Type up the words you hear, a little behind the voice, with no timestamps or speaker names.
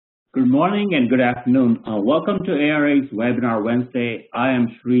Good morning and good afternoon. Welcome to ARA's Webinar Wednesday. I am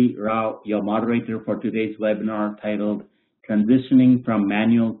Sri Rao, your moderator for today's webinar titled Transitioning from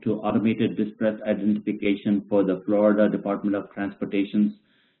Manual to Automated Distress Identification for the Florida Department of Transportation's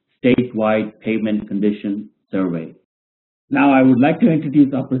Statewide Pavement Condition Survey. Now, I would like to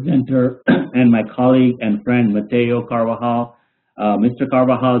introduce our presenter and my colleague and friend, Mateo Carvajal. Mr.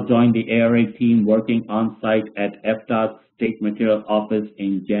 Carvajal joined the ARA team working on-site at FDOT's State Material Office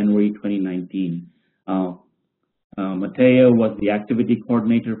in January 2019. Mateo was the activity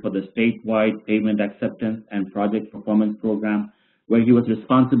coordinator for the statewide pavement acceptance and project performance program, where he was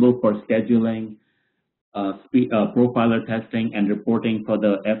responsible for scheduling, profiler testing, and reporting for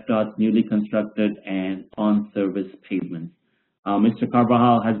the FDOT's newly constructed and on-service pavements. Mr.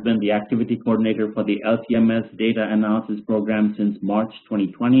 Carvajal has been the activity coordinator for the LCMS data analysis program since March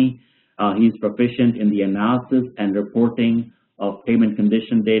 2020. He is proficient in the analysis and reporting of pavement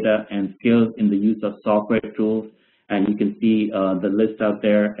condition data and skills in the use of software tools. And you can see the list out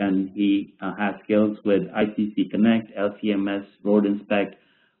there, and he has skills with ICC Connect, LCMS, Road Inspect,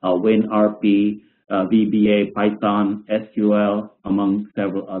 WinRP, VBA, Python, SQL, among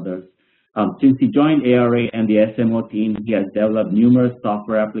several others. Since he joined ARA and the SMO team, he has developed numerous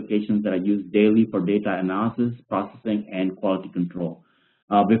software applications that are used daily for data analysis, processing, and quality control.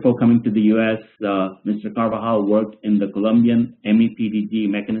 Before coming to the U.S., Mr. Carvajal worked in the Colombian MEPDG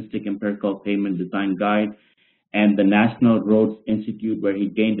Mechanistic Empirical Pavement Design Guide and the National Roads Institute, where he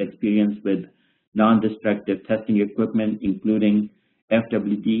gained experience with non-destructive testing equipment, including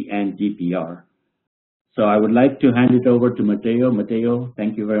FWD and GPR. So I would like to hand it over to Mateo. Mateo,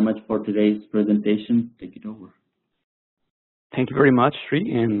 thank you very much for today's presentation. Take it over. Thank you very much, Sri,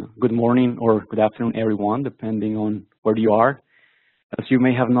 and good morning or good afternoon, everyone, depending on where you are. As you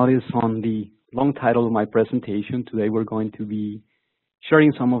may have noticed on the long title of my presentation, today we're going to be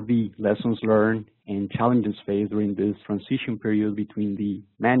sharing some of the lessons learned and challenges faced during this transition period between the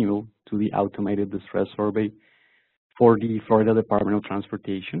manual to the automated distress survey for the Florida Department of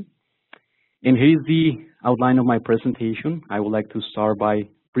Transportation. And here is the outline of my presentation. I would like to start by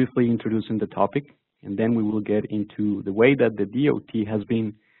briefly introducing the topic, and then we will get into the way that the DOT has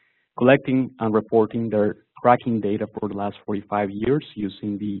been collecting and reporting their tracking data for the last 45 years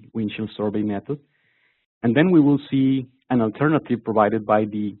using the windshield survey method. And then we will see an alternative provided by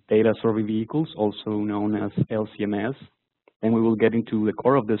the data survey vehicles, also known as LCMS. Then we will get into the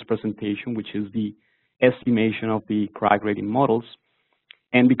core of this presentation, which is the estimation of the crack rating models.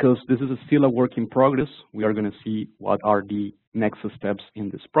 And because this is still a work in progress, we are going to see what are the next steps in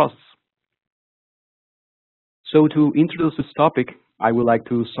this process. So to introduce this topic, I would like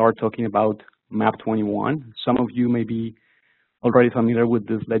to start talking about MAP 21. Some of you may be already familiar with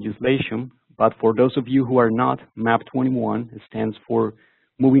this legislation, but for those of you who are not, MAP 21 stands for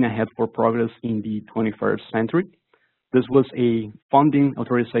Moving Ahead for Progress in the 21st Century. This was a funding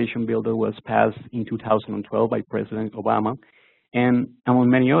authorization bill that was passed in 2012 by President Obama. And among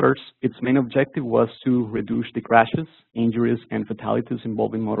many others, its main objective was to reduce the crashes, injuries, and fatalities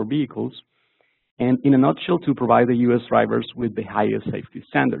involving motor vehicles, and in a nutshell, to provide the U.S. drivers with the highest safety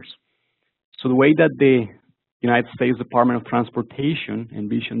standards. So the way that the United States Department of Transportation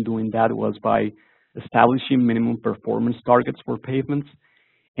envisioned doing that was by establishing minimum performance targets for pavements,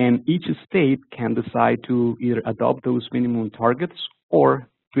 and each state can decide to either adopt those minimum targets or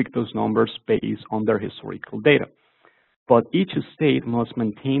tweak those numbers based on their historical data. But each state must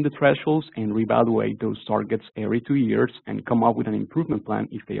maintain the thresholds and reevaluate those targets every 2 years and come up with an improvement plan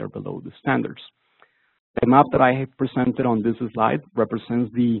if they are below the standards. The map that I have presented on this slide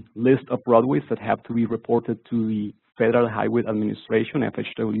represents the list of roadways that have to be reported to the Federal Highway Administration,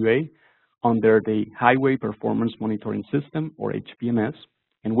 FHWA, under the Highway Performance Monitoring System, or HPMS,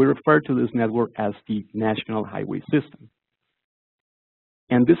 and we refer to this network as the National Highway System.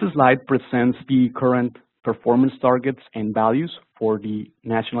 And this slide presents the current performance targets and values for the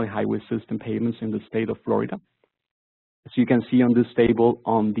National Highway System pavements in the state of Florida. As you can see on this table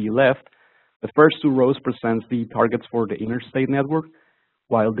on the left, the first two rows present the targets for the interstate network,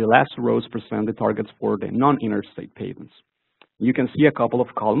 while the last two rows present the targets for the non-interstate pavements. You can see a couple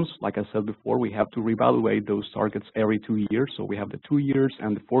of columns. Like I said before, we have to reevaluate those targets every 2 years. So we have the 2 years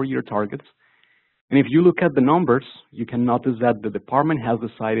and the 4-year targets. And if you look at the numbers, you can notice that the department has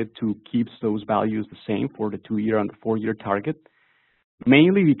decided to keep those values the same for the 2-year and the 4-year target,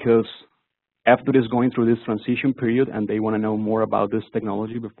 mainly because FDOT is going through this transition period and they want to know more about this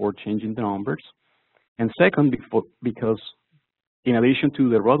technology before changing the numbers. And second, because in addition to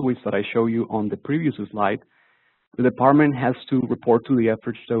the roadways that I show you on the previous slide, the department has to report to the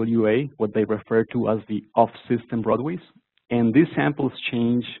FHWA what they refer to as the off-system roadways. And these samples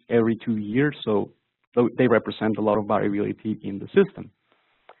change every 2 years, so they represent a lot of variability in the system.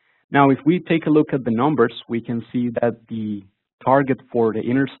 Now, if we take a look at the numbers, we can see that the target for the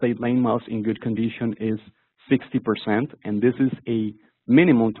interstate lane miles in good condition is 60%, and this is a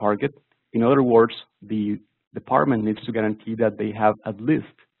minimum target. In other words, the department needs to guarantee that they have at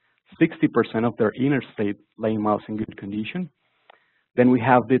least 60% of their interstate lane miles in good condition. Then we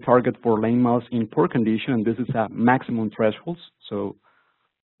have the target for lane miles in poor condition, and this is a maximum threshold. So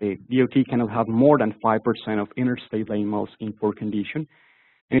the DOT cannot have more than 5% of interstate lane miles in poor condition.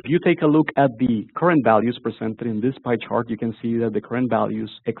 And if you take a look at the current values presented in this pie chart, you can see that the current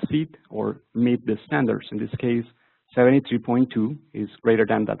values exceed or meet the standards. In this case, 73.2 is greater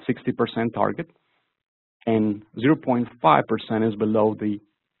than that 60% target, and 0.5% is below the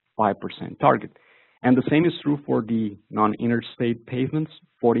 5% target. And the same is true for the non-interstate pavements.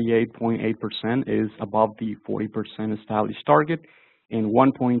 48.8% is above the 40% established target, and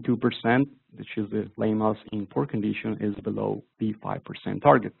 1.2%, which is the lane miles in poor condition, is below the 5%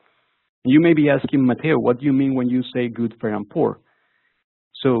 target. You may be asking, Mateo, what do you mean when you say good, fair, and poor?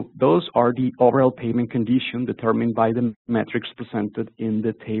 So those are the overall pavement condition determined by the metrics presented in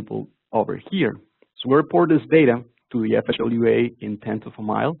the table over here. So we report this data to the FHWA in tenths of a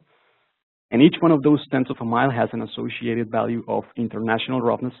mile. And each one of those tenths of a mile has an associated value of International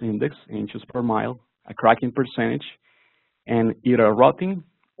Roughness Index, inches per mile, a cracking percentage, and either a rotting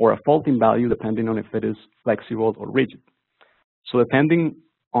or a faulting value, depending on if it is flexible or rigid. So depending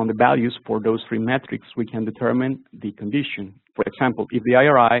on the values for those three metrics, we can determine the condition. For example, if the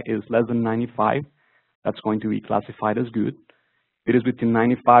IRI is less than 95, that's going to be classified as good. If it is between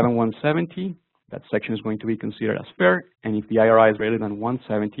 95 and 170, that section is going to be considered as fair, and if the IRI is greater than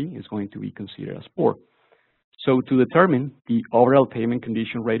 170, it's going to be considered as poor. So to determine the overall pavement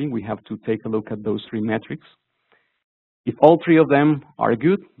condition rating, we have to take a look at those three metrics. If all three of them are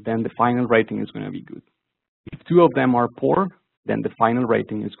good, then the final rating is going to be good. If two of them are poor, then the final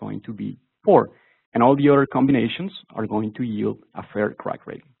rating is going to be poor, and all the other combinations are going to yield a fair crack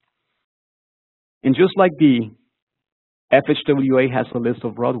rating. And just like the FHWA has a list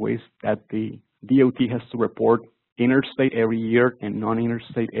of roadways that the DOT has to report interstate every year and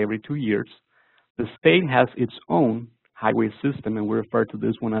non-interstate every 2 years, the state has its own highway system, and we refer to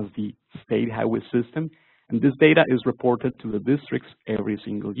this one as the state highway system, and this data is reported to the districts every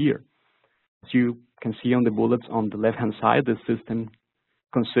single year. As you can see on the bullets on the left-hand side, the system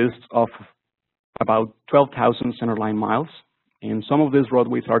consists of about 12,000 centerline miles, and some of these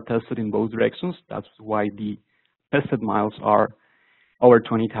roadways are tested in both directions. That's why the tested miles are over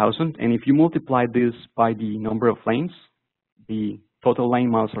 20,000, and if you multiply this by the number of lanes, the total lane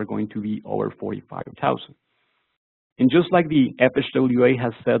miles are going to be over 45,000. And just like the FHWA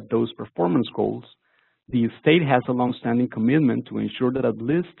has set those performance goals, the state has a long-standing commitment to ensure that at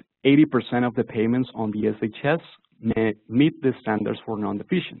least 80% of the payments on the SHS meet the standards for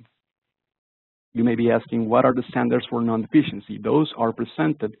non-deficiency. You may be asking, what are the standards for non-deficiency? Those are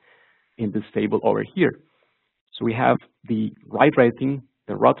presented in this table over here. So we have the ride rating,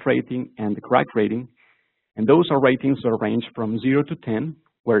 the rot rating, and the crack rating. And those are ratings that range from 0 to 10,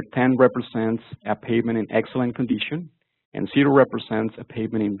 where 10 represents a pavement in excellent condition, and 0 represents a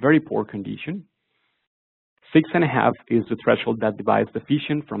pavement in very poor condition. 6.5 is the threshold that divides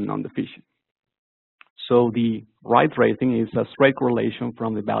deficient from non-deficient. So the ride rating is a straight correlation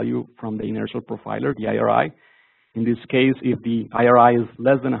from the value from the inertial profiler, the IRI. In this case, if the IRI is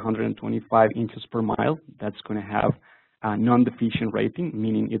less than 125 inches per mile, that's going to have a non-deficient rating,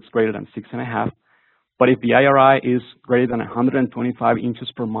 meaning it's greater than 6.5. But if the IRI is greater than 125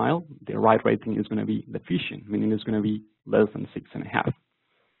 inches per mile, the ride rating is going to be deficient, meaning it's going to be less than 6.5.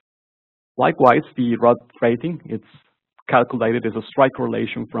 Likewise, the rod rating, it's calculated as a straight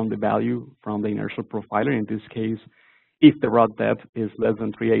correlation from the value from the inertial profiler. In this case, if the rod depth is less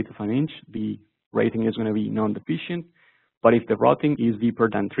than 3/8 of an inch, the rating is going to be non-deficient. But if the rotting is deeper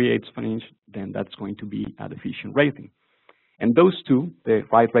than 3/8 of an inch, then that's going to be a deficient rating. And those two, the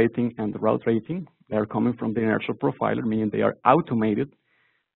ride rating and the rod rating, they are coming from the inertial profiler, meaning they are automated,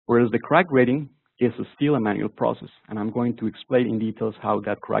 whereas the crack rating is still a manual process. And I'm going to explain in details how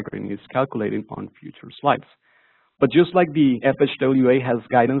that crack rating is calculated on future slides. But just like the FHWA has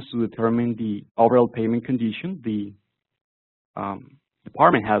guidance to determine the overall pavement condition, the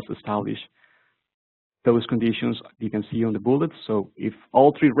department has established those conditions you can see on the bullets. So if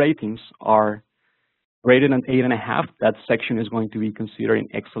all three ratings are greater than 8.5, that section is going to be considered in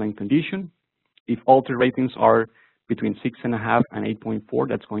excellent condition. If all three ratings are between 6.5 and 8.4,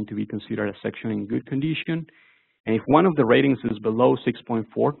 that's going to be considered a section in good condition. And if one of the ratings is below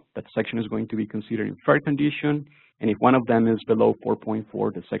 6.4, that section is going to be considered in fair condition. And if one of them is below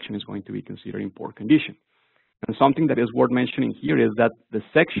 4.4, the section is going to be considered in poor condition. And something that is worth mentioning here is that the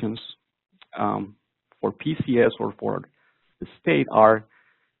sections for PCS or for the state are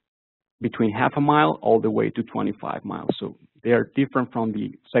between half a mile all the way to 25 miles. So they are different from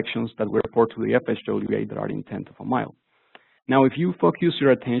the sections that we report to the FHWA that are in tenth of a mile. Now, if you focus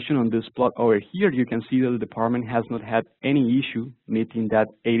your attention on this plot over here, you can see that the department has not had any issue meeting that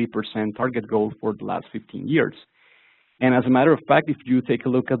 80% target goal for the last 15 years. And as a matter of fact, if you take a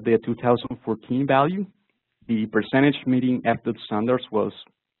look at the 2014 value, the percentage meeting FDOT standards was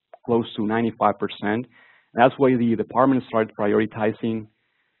close to 95%. That's why the department started prioritizing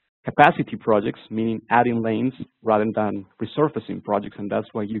capacity projects, meaning adding lanes rather than resurfacing projects, and that's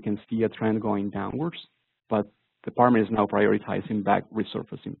why you can see a trend going downwards. But the department is now prioritizing back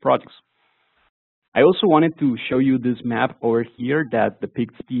resurfacing projects. I also wanted to show you this map over here that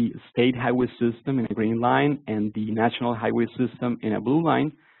depicts the state highway system in a green line and the national highway system in a blue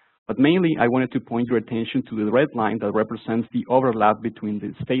line. But mainly, I wanted to point your attention to the red line that represents the overlap between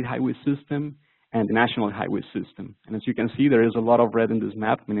the state highway system and the national highway system. And as you can see, there is a lot of red in this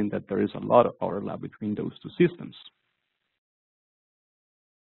map, meaning that there is a lot of overlap between those two systems.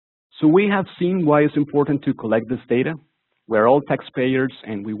 So we have seen why it's important to collect this data. We're all taxpayers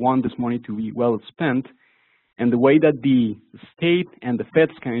and we want this money to be well spent. And the way that the state and the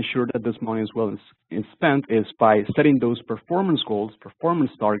feds can ensure that this money is well spent is by setting those performance goals,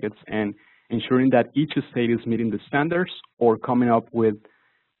 performance targets, and ensuring that each state is meeting the standards or coming up with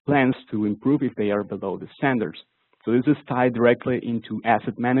plans to improve if they are below the standards. So this is tied directly into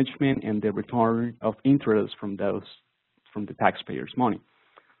asset management and the return of interest from the taxpayers' money.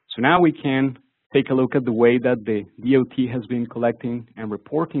 So now we can take a look at the way that the DOT has been collecting and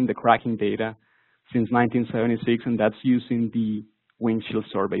reporting the cracking data since 1976, and that's using the windshield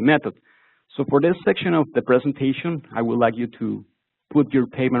survey method. So for this section of the presentation, I would like you to put your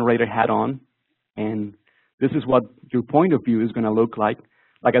pavement radar hat on, and this is what your point of view is going to look like.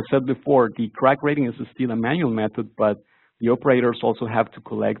 Like I said before, the crack rating is still a manual method, but the operators also have to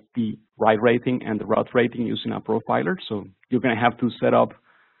collect the ride rating and the route rating using a profiler. So you're going to have to set up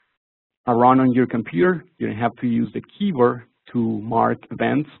a run on your computer. You're going to have to use the keyboard to mark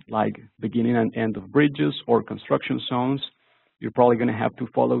events like beginning and end of bridges or construction zones. You're probably going to have to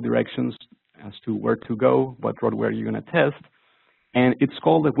follow directions as to where to go, what roadway you're going to test. And it's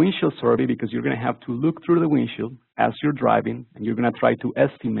called a windshield survey because you're going to have to look through the windshield as you're driving, and you're going to try to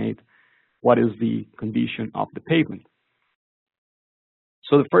estimate what is the condition of the pavement.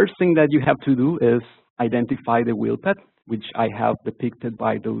 So the first thing that you have to do is identify the wheel pad, which I have depicted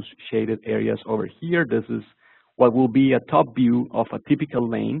by those shaded areas over here. This is what will be a top view of a typical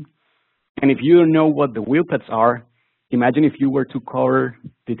lane. And if you don't know what the wheel pads are, imagine if you were to cover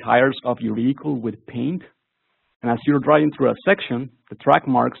the tires of your vehicle with paint. And as you're driving through a section, the track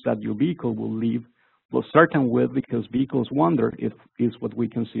marks that your vehicle will leave will certain width because vehicles wonder if is what we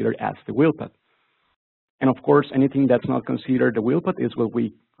consider as the wheel pad. And of course, anything that's not considered the wheel pad is what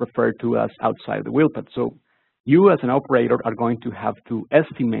we refer to as outside the wheel pad. So you as an operator are going to have to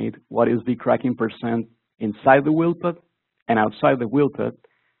estimate what is the cracking percent inside the wheel pad and outside the wheel pad.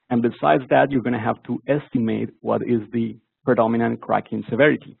 And besides that, you're going to have to estimate what is the predominant cracking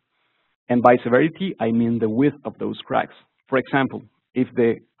severity. And by severity, I mean the width of those cracks. For example, if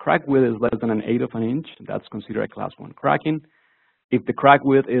the crack width is less than 1/8 of an inch, that's considered a class 1 cracking. If the crack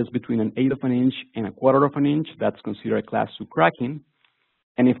width is between 1/8 of an inch and 1/4 of an inch, that's considered a class 2 cracking.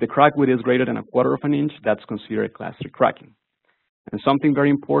 And if the crack width is greater than 1/4 of an inch, that's considered a class 3 cracking. And something very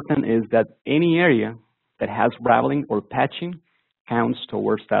important is that any area that has raveling or patching counts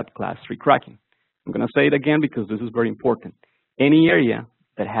towards that class 3 cracking. I'm going to say it again because this is very important. Any area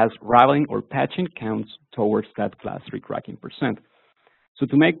that has raveling or patching counts towards that class 3 cracking percent. So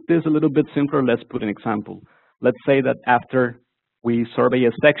to make this a little bit simpler, let's put an example. Let's say that after we survey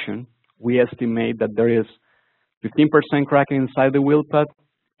a section, we estimate that there is 15% cracking inside the wheel pad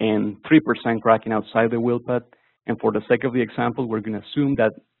and 3% cracking outside the wheel pad. And for the sake of the example, we're going to assume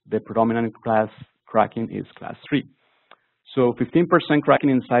that the predominant class cracking is class 3. So 15% cracking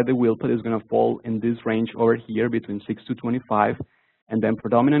inside the wheel pad is going to fall in this range over here between 6 to 25. And then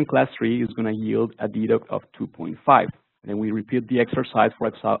predominant class 3 is going to yield a deduct of 2.5. And we repeat the exercise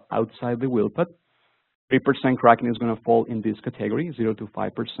for outside the wheel pad. 3% cracking is going to fall in this category, 0 to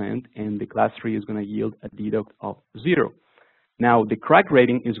 5%, and the class 3 is going to yield a deduct of 0. Now, the crack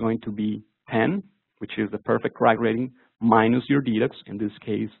rating is going to be 10, which is the perfect crack rating, minus your deducts. In this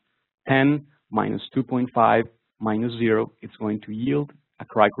case, 10 minus 2.5 minus 0, it's going to yield a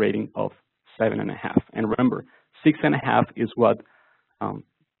crack rating of 7.5. And remember, 6.5 is what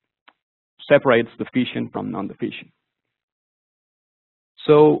separates deficient from non-deficient.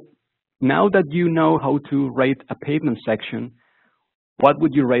 So now that you know how to rate a pavement section, what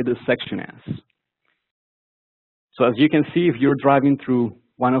would you rate this section as? So as you can see, if you're driving through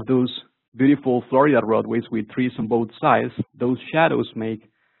one of those beautiful Florida roadways with trees on both sides, those shadows make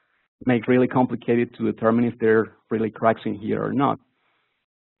really complicated to determine if there are really cracks in here or not.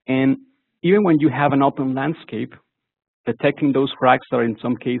 And even when you have an open landscape, detecting those cracks that are in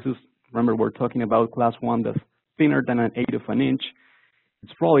some cases, remember we're talking about class 1 that's thinner than 1/8 of an inch,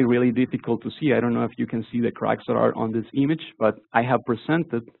 it's probably really difficult to see. I don't know if you can see the cracks that are on this image, but I have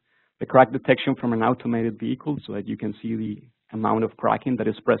presented the crack detection from an automated vehicle so that you can see the amount of cracking that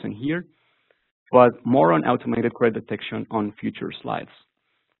is present here, but more on automated crack detection on future slides.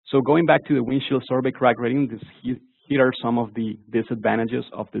 So going back to the windshield survey crack rating, here are some of the disadvantages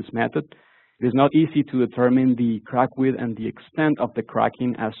of this method. It is not easy to determine the crack width and the extent of the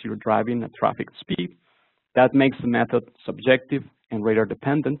cracking as you're driving at traffic speed. That makes the method subjective and radar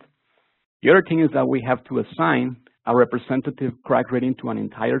dependent. The other thing is that we have to assign a representative crack rating to an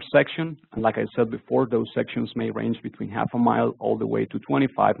entire section. And like I said before, those sections may range between 1/2 mile all the way to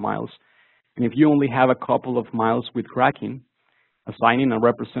 25 miles. And if you only have a couple of miles with cracking, assigning a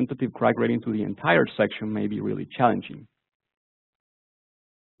representative crack rating to the entire section may be really challenging.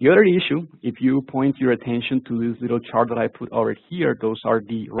 The other issue, if you point your attention to this little chart that I put over here, those are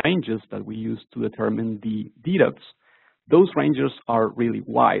the ranges that we use to determine the deducts. Those ranges are really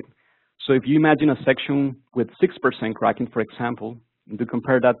wide. So if you imagine a section with 6% cracking, for example, and to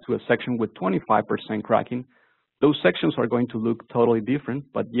compare that to a section with 25% cracking, those sections are going to look totally different,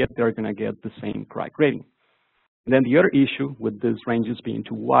 but yet they're going to get the same crack rating. And then the other issue with these ranges being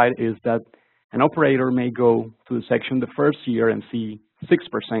too wide is that an operator may go to the section the first year and see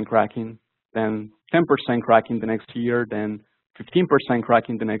 6% cracking, then 10% cracking the next year, then 15%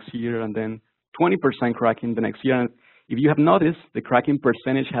 cracking the next year, and then 20% cracking the next year. And if you have noticed, the cracking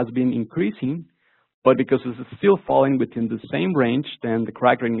percentage has been increasing, but because it's still falling within the same range, then the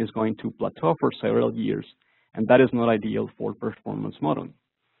crack rating is going to plateau for several years, and that is not ideal for performance modeling.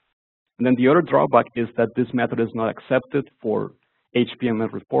 And then the other drawback is that this method is not accepted for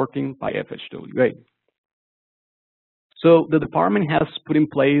HPMS reporting by FHWA. So the department has put in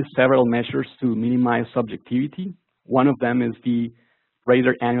place several measures to minimize subjectivity. One of them is the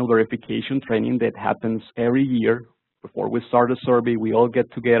radar annual verification training that happens every year. Before we start the survey, we all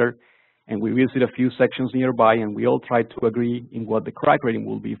get together and we visit a few sections nearby and we all try to agree in what the crack rating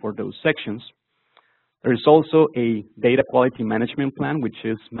will be for those sections. There is also a data quality management plan, which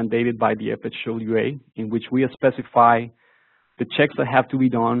is mandated by the FHWA, in which we specify the checks that have to be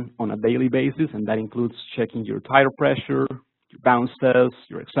done on a daily basis, and that includes checking your tire pressure, your bounce test,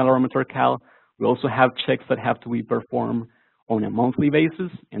 your accelerometer cal. We also have checks that have to be performed on a monthly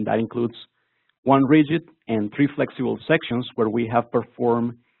basis, and that includes 1 rigid and 3 flexible sections where we have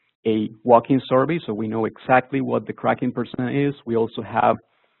performed a walk-in survey, so we know exactly what the cracking percent is. We also have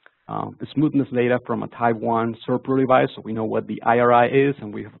the smoothness data from a type 1 Serpro device, so we know what the IRI is,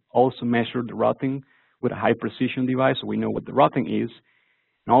 and we have also measured the rutting with a high precision device, so we know what the rutting is.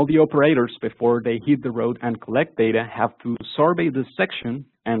 And all the operators, before they hit the road and collect data, have to survey this section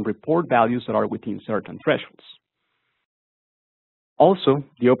and report values that are within certain thresholds. Also,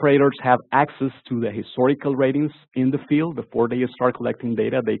 the operators have access to the historical ratings in the field. Before they start collecting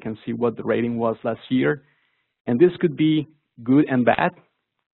data, they can see what the rating was last year. And this could be good and bad.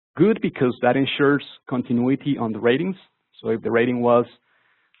 Good because that ensures continuity on the ratings. So if the rating was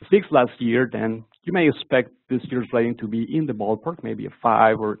 6 last year, then you may expect this year's rating to be in the ballpark, maybe a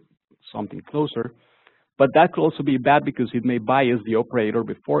 5 or something closer. But that could also be bad because it may bias the operator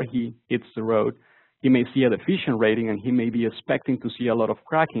before he hits the road. He may see a deficient rating and he may be expecting to see a lot of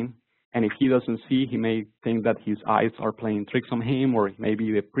cracking. And if he doesn't see, he may think that his eyes are playing tricks on him, or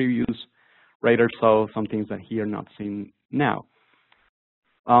maybe the previous radar saw some things that he are not seeing now.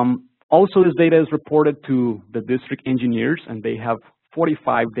 Also, this data is reported to the district engineers, and they have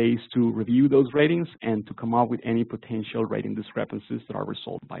 45 days to review those ratings and to come up with any potential rating discrepancies that are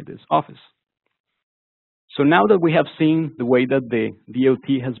resolved by this office. So now that we have seen the way that the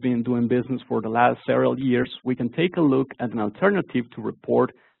DOT has been doing business for the last several years, we can take a look at an alternative to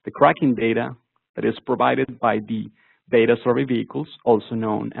report the cracking data that is provided by the data survey vehicles, also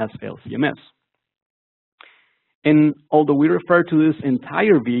known as LCMS. And although we refer to this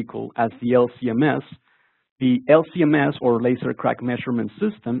entire vehicle as the LCMS, or laser crack measurement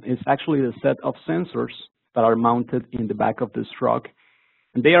system, is actually the set of sensors that are mounted in the back of this truck.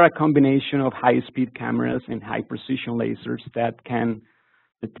 And they are a combination of high-speed cameras and high-precision lasers that can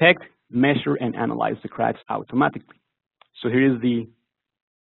detect, measure, and analyze the cracks automatically. So here is the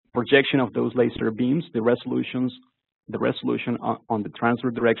projection of those laser beams, the resolution on the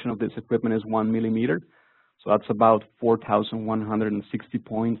transverse direction of this equipment is 1 millimeter. So that's about 4,160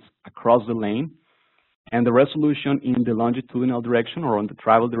 points across the lane. And the resolution in the longitudinal direction or on the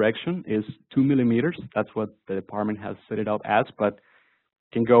travel direction is 2 millimeters. That's what the department has set it up as, but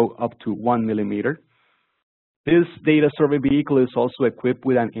can go up to 1 millimeter. This data survey vehicle is also equipped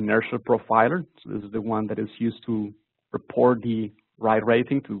with an inertial profiler. So this is the one that is used to report the ride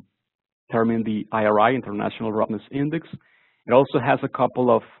rating to determine the IRI, International Roughness Index. It also has a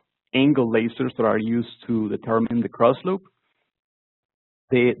couple of angle lasers that are used to determine the crosslope.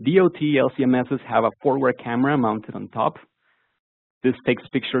 The DOT LCMSs have a forward camera mounted on top. This takes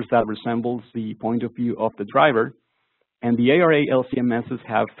pictures that resembles the point of view of the driver. And the ARA LCMSs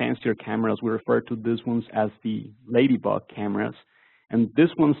have fancier cameras. We refer to these ones as the ladybug cameras. And these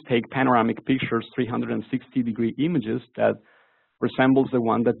ones take panoramic pictures, 360-degree images that resembles the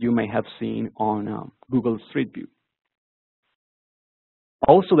one that you may have seen on Google Street View.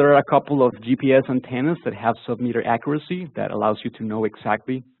 Also, there are a couple of GPS antennas that have sub-meter accuracy that allows you to know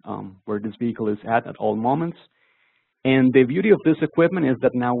exactly where this vehicle is at all moments. And the beauty of this equipment is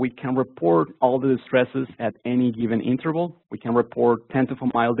that now we can report all the distresses at any given interval. We can report tenth of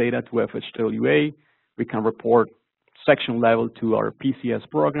a mile data to FHWA. We can report section level to our PCS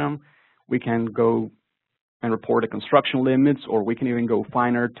program. We can go and report the construction limits, or we can even go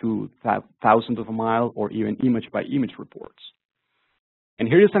finer to thousandth of a mile or even image by image reports. And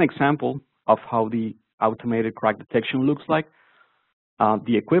here is an example of how the automated crack detection looks like.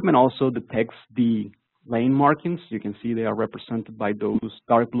 The equipment also detects the lane markings. You can see they are represented by those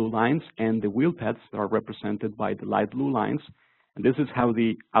dark blue lines, and the wheel pads are represented by the light blue lines. And this is how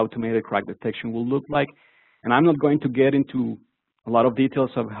the automated crack detection will look like. And I'm not going to get into a lot of details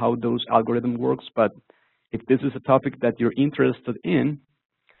of how those algorithm works, but if this is a topic that you're interested in,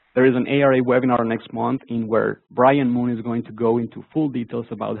 there is an ARA webinar next month in where Brian Moon is going to go into full details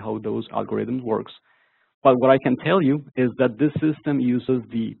about how those algorithms works. But what I can tell you is that this system uses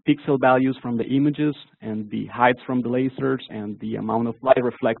the pixel values from the images and the heights from the lasers and the amount of light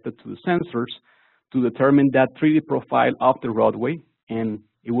reflected to the sensors to determine that 3D profile of the roadway, and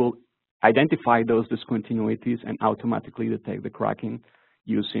it will identify those discontinuities and automatically detect the cracking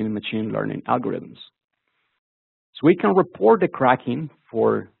using machine learning algorithms. So we can report the cracking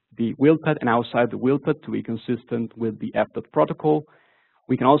for the wheel pad and outside the wheel pad to be consistent with the FDOT protocol.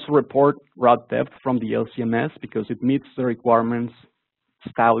 We can also report route depth from the LCMS because it meets the requirements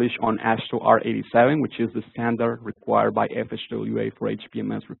established on AASHTO R87, which is the standard required by FHWA for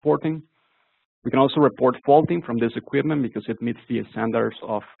HPMS reporting. We can also report faulting from this equipment because it meets the standards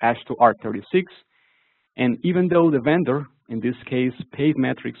of AASHTO R36. And even though the vendor, in this case,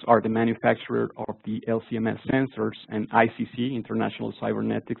 Pavement, are the manufacturer of the LCMS sensors, and ICC, International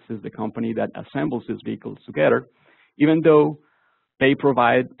Cybernetics, is the company that assembles these vehicles together, even though they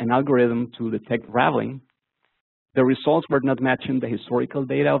provide an algorithm to detect raveling, the results were not matching the historical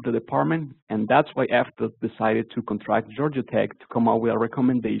data of the department, and that's why FDOT decided to contract Georgia Tech to come up with a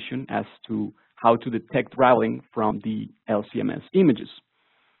recommendation as to how to detect raveling from the LCMS images.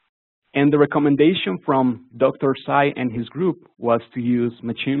 And the recommendation from Dr. Tsai and his group was to use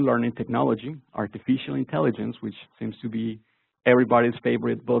machine learning technology, artificial intelligence, which seems to be everybody's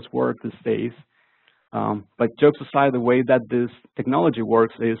favorite buzzword these days. But jokes aside, the way that this technology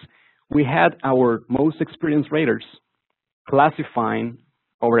works is we had our most experienced raters classifying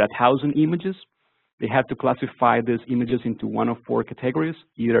over 1,000 images. They had to classify these images into one of 4 categories,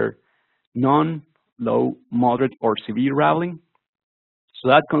 either none, low, moderate, or severe raveling. So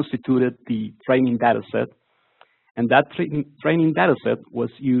that constituted the training data set. And that training data set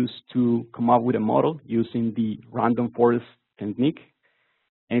was used to come up with a model using the random forest technique.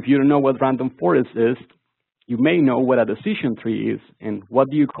 And if you don't know what random forest is, you may know what a decision tree is. And what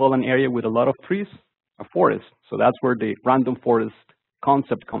do you call an area with a lot of trees? A forest. So that's where the random forest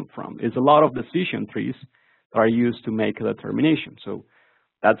concept comes from. It's a lot of decision trees that are used to make a determination. So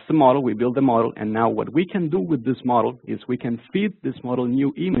that's the model. We build the model. And now what we can do with this model is we can feed this model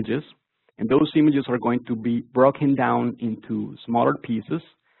new images. And those images are going to be broken down into smaller pieces.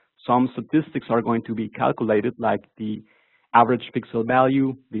 Some statistics are going to be calculated, like the average pixel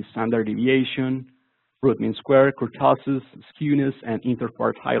value, the standard deviation, root mean square, kurtosis, skewness, and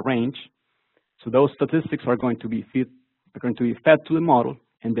interquartile range. So those statistics are going to be fed to the model,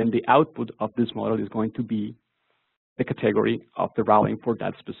 and then the output of this model is going to be the category of the routing for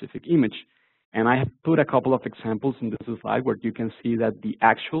that specific image. And I have put a couple of examples in this slide where you can see that the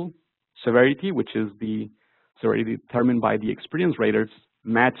actual severity, which is the severity determined by the experience raters,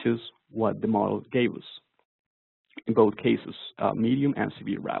 matches what the model gave us. in both cases, medium and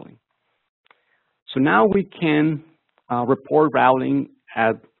severe rattling. So now we can report rattling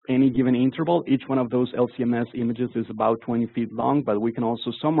at any given interval. Each one of those LCMS images is about 20 feet long, but we can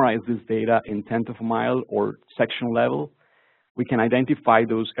also summarize this data in tenth of a mile or section level. We can identify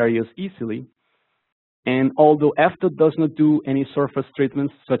those areas easily. And although FDOT does not do any surface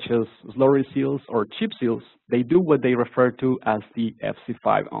treatments such as slurry seals or chip seals, they do what they refer to as the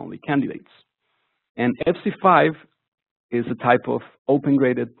FC5 only candidates. And FC5 is a type of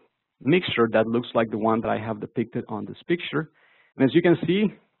open-graded mixture that looks like the one that I have depicted on this picture. And as you can see,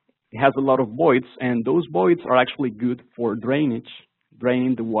 it has a lot of voids, and those voids are actually good for drainage,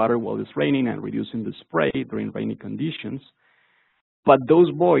 draining the water while it's raining and reducing the spray during rainy conditions. But those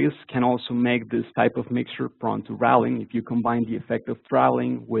voids can also make this type of mixture prone to rattling. If you combine the effect of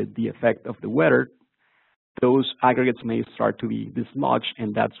rattling with the effect of the weather, those aggregates may start to be dislodged,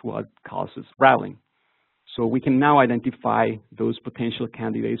 and that's what causes rattling. So we can now identify those potential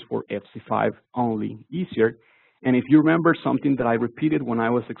candidates for FC5 only easier. And if you remember something that I repeated when I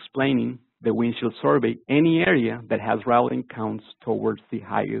was explaining the windshield survey, any area that has rattling counts towards the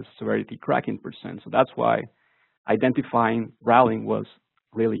highest severity cracking percent. So that's why identifying rattling was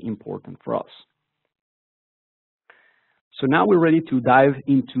really important for us. So now we're ready to dive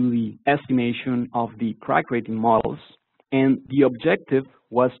into the estimation of the crack rating models. And the objective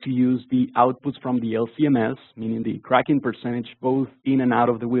was to use the outputs from the LCMS, meaning the cracking percentage both in and out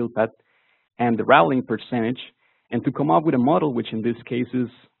of the wheel pad, and the rattling percentage, and to come up with a model, which in this case is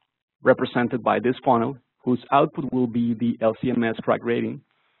represented by this funnel, whose output will be the LCMS crack rating.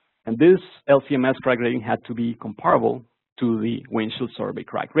 And this LCMS crack rating had to be comparable to the windshield survey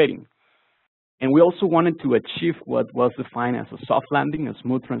crack rating. And we also wanted to achieve what was defined as a soft landing, a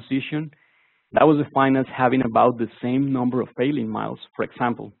smooth transition. That was defined as having about the same number of failing miles. For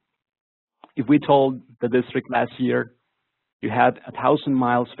example, if we told the district last year you had 1,000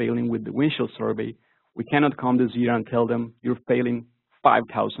 miles failing with the windshield survey, we cannot come this year and tell them you're failing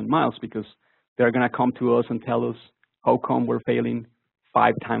 5,000 miles, because they're going to come to us and tell us how come we're failing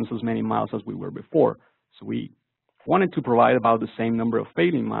 5 times as many miles as we were before. So we wanted to provide about the same number of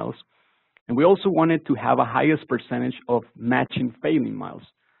failing miles. And we also wanted to have a highest percentage of matching failing miles.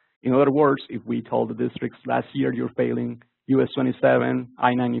 In other words, if we told the districts last year you're failing US 27,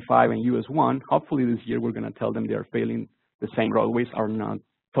 I-95, and US 1, hopefully this year we're going to tell them they're failing the same roadways, are not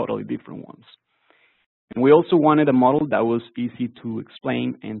totally different ones. And we also wanted a model that was easy to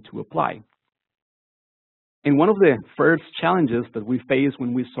explain and to apply. And one of the first challenges that we faced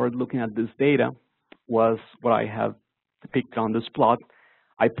when we started looking at this data was what I have depicted on this plot.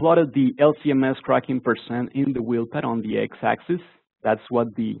 I plotted the LCMS cracking percent in the wheel pad on the x-axis. That's what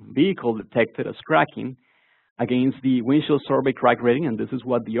the vehicle detected as cracking, against the windshield survey crack rating, and this is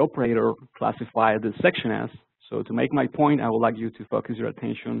what the operator classified this section as. So to make my point, I would like you to focus your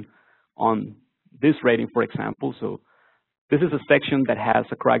attention on this rating, for example. So this is a section that has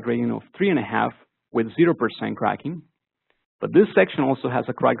a crack rating of 3.5 with 0% cracking. But this section also has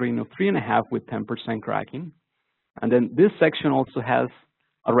a crack rating of 3.5 with 10% cracking. And then this section also has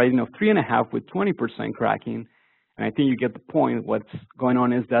a rating of 3.5 with 20% cracking. And I think you get the point. What's going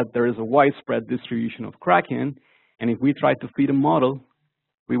on is that there is a widespread distribution of cracking. And if we try to fit a model,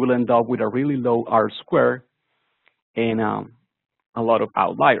 we will end up with a really low R-square and a lot of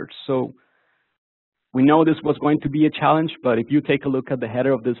outliers. So we know this was going to be a challenge, but if you take a look at the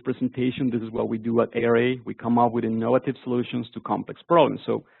header of this presentation, this is what we do at ARA. We come up with innovative solutions to complex problems.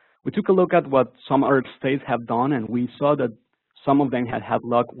 So we took a look at what some other states have done, and we saw that some of them had had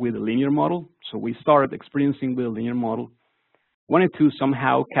luck with a linear model. So we started experiencing with a linear model. Wanted to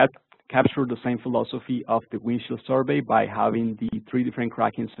somehow capture the same philosophy of the windshield survey by having the 3 different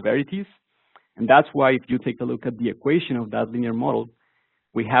cracking severities. And that's why if you take a look at the equation of that linear model,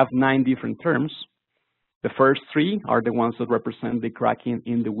 we have 9 different terms. The first 3 are the ones that represent the cracking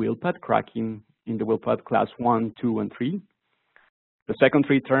in the wheel pad, cracking in the wheel pad class 1, 2, and 3. The second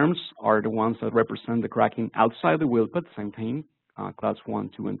 3 terms are the ones that represent the cracking outside the wheel pad, same thing, class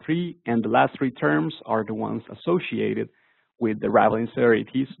 1, 2, and 3. And the last 3 terms are the ones associated with the rattling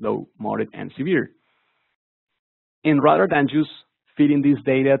severities, low, moderate, and severe. And rather than just feeding this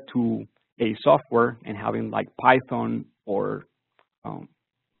data to a software and having like Python or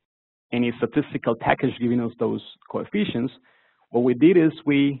any statistical package giving us those coefficients, what we did is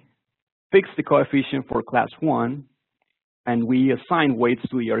we fixed the coefficient for class 1 and we assigned weights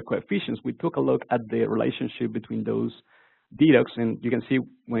to the other coefficients. We took a look at the relationship between those deducts, and you can see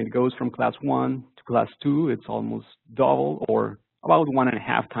when it goes from class 1 to class 2, it's almost double or about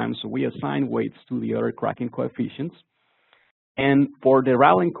 1.5 times. So we assigned weights to the other cracking coefficients. And for the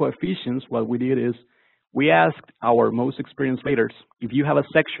rattling coefficients, what we did is We asked our most experienced raters, if you have a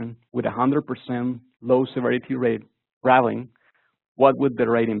section with 100% low severity rate rattling, what would the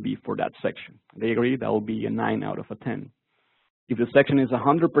rating be for that section? They agreed that will be a 9 out of a 10. If the section is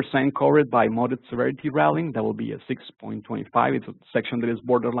 100% covered by moderate severity rattling, that will be a 6.25. It's a section that is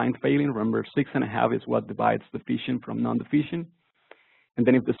borderline failing. Remember, 6.5 is what divides deficient from non-deficient. And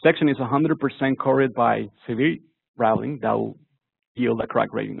then if the section is 100% covered by severe rattling, that will yield a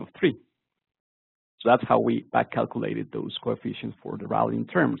crack rating of 3. So that's how we back calculated those coefficients for the rattling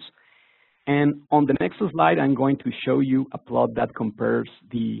terms. And on the next slide, I'm going to show you a plot that compares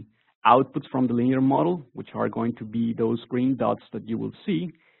the outputs from the linear model, which are going to be those green dots that you will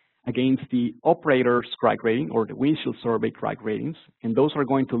see, against the operator's crack rating or the windshield survey crack ratings. And those are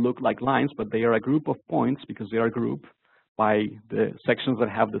going to look like lines, but they are a group of points because they are grouped by the sections that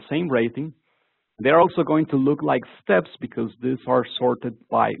have the same rating. They're also going to look like steps because these are sorted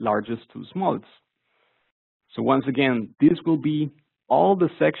by largest to smallest. So once again, this will be all the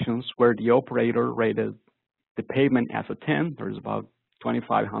sections where the operator rated the pavement as a 10. There's about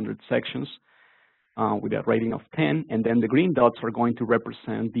 2,500 sections with a rating of 10, and then the green dots are going to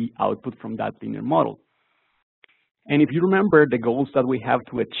represent the output from that linear model. And if you remember the goals that we have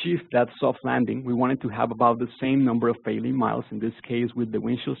to achieve that soft landing, we wanted to have about the same number of failing miles. In this case, with the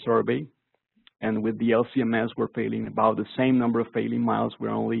windshield survey and with the LCMS, we're failing about the same number of failing miles.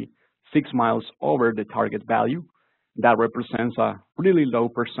 We're only 6 miles over the target value. That represents a really low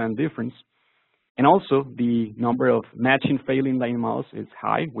 % difference. And also, the number of matching failing lane miles is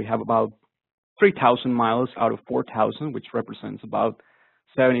high. We have about 3,000 miles out of 4,000, which represents about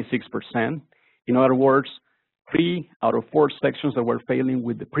 76%. In other words, 3 out of 4 sections that were failing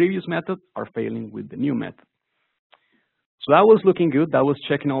with the previous method are failing with the new method. So that was looking good. That was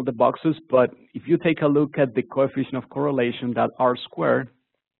checking all the boxes. But if you take a look at the coefficient of correlation, that R squared,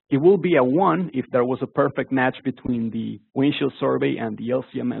 it will be a 1 if there was a perfect match between the windshield survey and the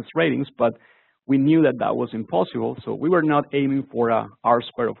LCMS ratings, but we knew that that was impossible, so we were not aiming for a R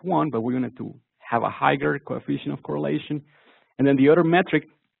squared of 1, but we wanted to have a higher coefficient of correlation. And then the other metric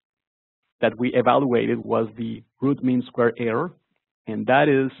that we evaluated was the root mean square error, and that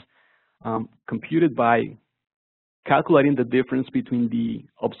is computed by calculating the difference between the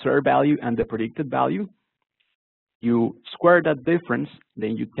observed value and the predicted value. You square that difference,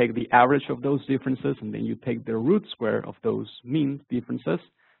 then you take the average of those differences, and then you take the root square of those mean differences.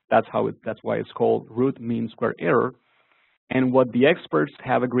 That's why it's called root mean square error. And what the experts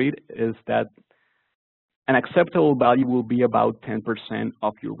have agreed is that an acceptable value will be about 10%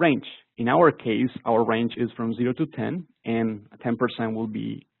 of your range. In our case, our range is from 0 to 10, and 10% will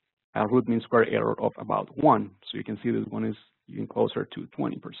be a root mean square error of about 1. So you can see this one is even closer to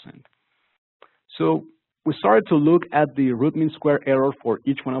 20%. So we started to look at the root mean square error for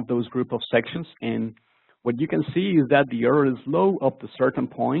each one of those group of sections, and what you can see is that the error is low up to a certain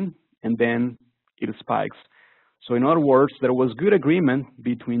point, and then it spikes. So in other words, there was good agreement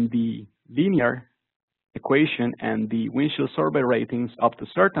between the linear equation and the windshield survey ratings up to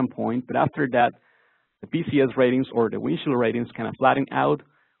a certain point, but after that, the PCS ratings or the windshield ratings kind of flattened out,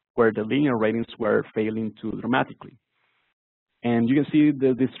 where the linear ratings were failing too dramatically. And you can see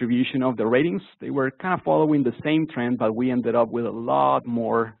the distribution of the ratings. They were kind of following the same trend, but we ended up with a lot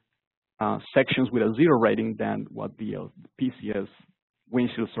more sections with a 0 rating than what the PCS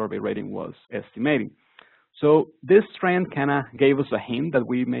windshield survey rating was estimating. So this trend kind of gave us a hint that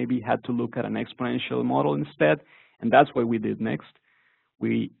we maybe had to look at an exponential model instead, and that's what we did next.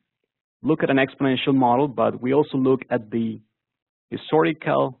 We look at an exponential model, but we also look at the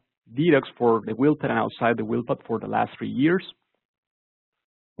historical deducts for the wheel pad and outside the wheel pad for the last 3 years.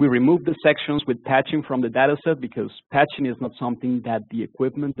 We removed the sections with patching from the data set because patching is not something that the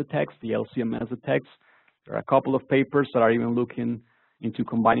equipment detects, the LCMS detects. There are a couple of papers that are even looking into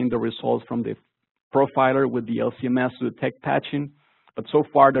combining the results from the profiler with the LCMS to detect patching. But so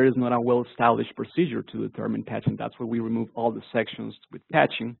far, there is not a well-established procedure to determine patching. That's why we removed all the sections with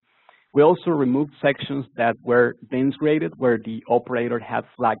patching. We also removed sections that were dense graded, where the operator had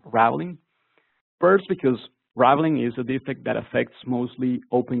flagged rattling. First, because rattling is a defect that affects mostly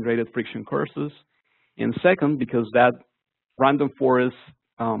open-graded friction courses. And second, because that random forest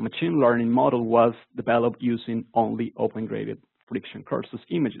machine learning model was developed using only open-graded friction courses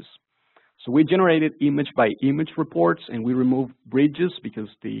images. So we generated image-by-image reports, and we removed bridges because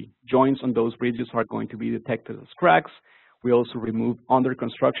the joints on those bridges are going to be detected as cracks. We also removed under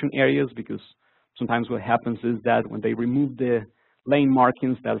construction areas because sometimes what happens is that when they remove the lane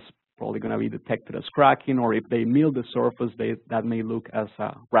markings, that's probably going to be detected as cracking, or if they mill the surface, that may look as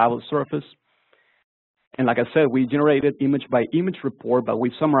a gravel surface. And like I said, we generated image by image report, but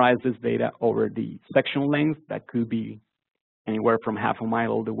we summarized this data over the section length that could be anywhere from half a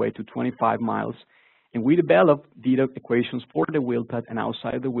mile all the way to 25 miles. And we developed deduct equations for the wheelpad and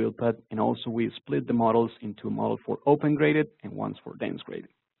outside the wheelpad, and also we split the models into a model for open graded and ones for dense graded.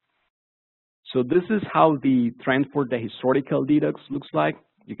 So this is how the trend for the historical deducts looks like.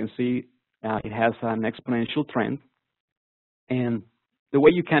 You can see it has an exponential trend. And the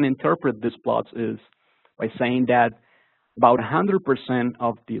way you can interpret these plots is by saying that about 100%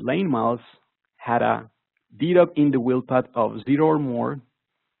 of the lane miles had a deduct in the wheelpad of 0 or more.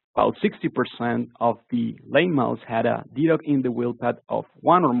 About 60% of the lane miles had a deduct in the wheelpad of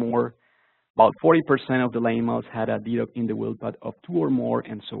 1 or more. About 40% of the lane miles had a deduct in the wheelpad of 2 or more,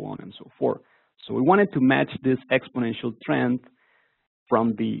 and so on and so forth. So we wanted to match this exponential trend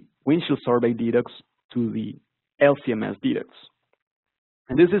from the windshield survey deducts to the LCMS deducts.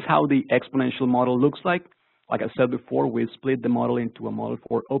 And this is how the exponential model looks like. Like I said before, we split the model into a model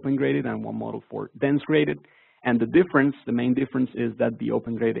for open graded and one model for dense graded. And the difference, the main difference is that the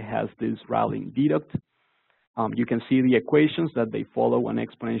open graded has this routing deduct. You can see the equations that they follow an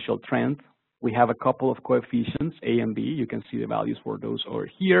exponential trend. We have a couple of coefficients, A and B. You can see the values for those over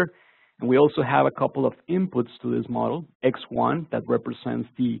here. And we also have a couple of inputs to this model, X1, that represents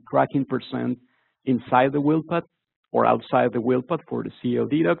the cracking percent inside the wheelpad or outside the wheelpad for the CO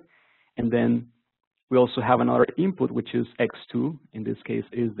deduct. And then we also have another input, which is X2, in this case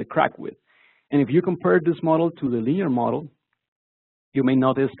is the crack width. And if you compare this model to the linear model, you may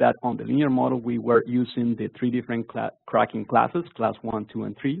notice that on the linear model, we were using the 3 different cracking classes, class 1, 2,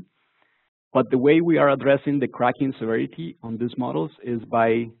 and 3. But the way we are addressing the cracking severity on these models is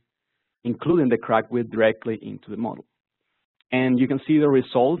by including the crack width directly into the model. And you can see the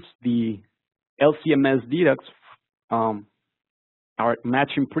results. The LCMS deducts are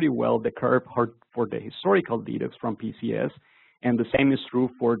matching pretty well the curve for the historical deducts from PCS, and the same is true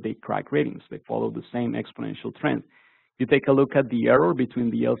for the crack ratings. They follow the same exponential trend. If you take a look at the error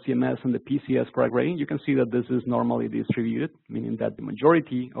between the LCMS and the PCS crack rating, you can see that this is normally distributed, meaning that the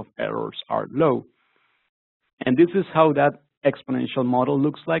majority of errors are low. And this is how that exponential model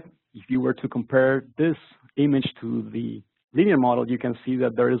looks like. If you were to compare this image to the linear model, you can see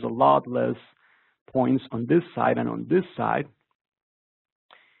that there is a lot less points on this side and on this side.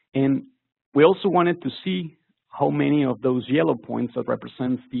 And we also wanted to see how many of those yellow points that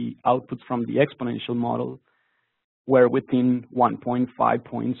represents the outputs from the exponential model were within 1.5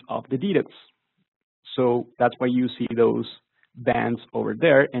 points of the deducts. So that's why you see those bands over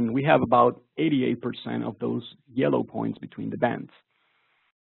there, and we have about 88% of those yellow points between the bands.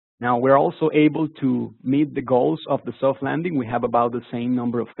 Now, we're also able to meet the goals of the soft landing. We have about the same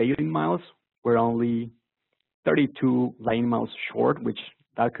number of failing miles. We're only 32 lane miles short, which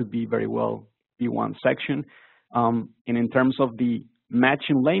that could be very well be one section. And in terms of the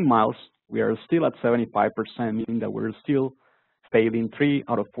matching lane miles, we are still at 75%, meaning that we're still failing 3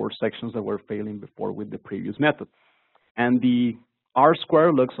 out of 4 sections that were failing before with the previous method. And the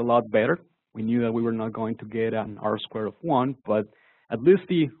R-square looks a lot better. We knew that we were not going to get an R-square of 1, but at least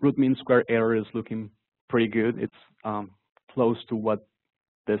the root mean square error is looking pretty good. It's close to what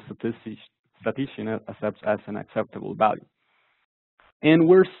the statistician accepts as an acceptable value. And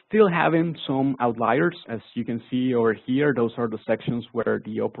we're still having some outliers. As you can see over here, those are the sections where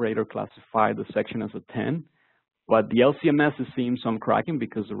the operator classified the section as a 10. But the LCMS is seeing some cracking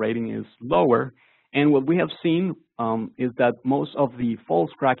because the rating is lower. And what we have seen is that most of the false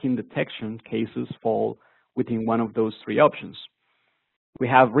cracking detection cases fall within one of those 3 options. We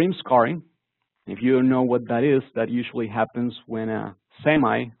have rim scarring. If you don't know what that is, that usually happens when a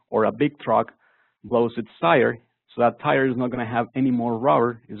semi or a big truck blows its tire. So that tire is not going to have any more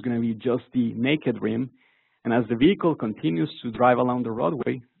rubber. It's going to be just the naked rim. And as the vehicle continues to drive along the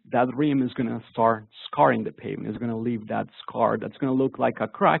roadway, that rim is going to start scarring the pavement. It's going to leave that scar that's going to look like a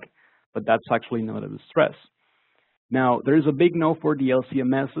crack, but that's actually not a distress. Now, there is a big no for the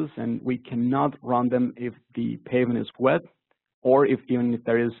LCMSs, and we cannot run them if the pavement is wet, or even if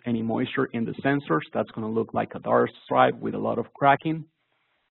there is any moisture in the sensors. That's going to look like a dark stripe with a lot of cracking.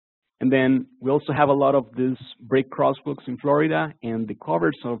 And then we also have a lot of these brick crosswalks in Florida, and the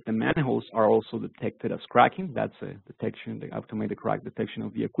covers of the manholes are also detected as cracking. That's a detection, the automated crack detection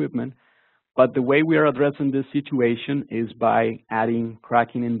of the equipment. But the way we are addressing this situation is by adding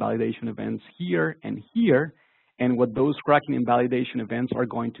cracking invalidation events here and here. And what those cracking invalidation events are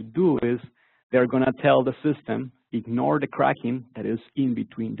going to do is they're going to tell the system, ignore the cracking that is in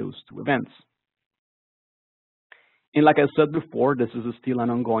between those 2 events. And like I said before, this is still an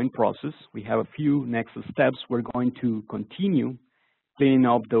ongoing process. We have a few next steps. We're going to continue cleaning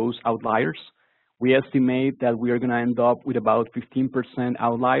up those outliers. we estimate that we are going to end up with about 15%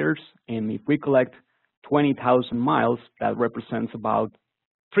 outliers, and if we collect 20,000 miles, that represents about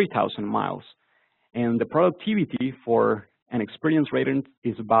 3,000 miles. And the productivity for an experienced rater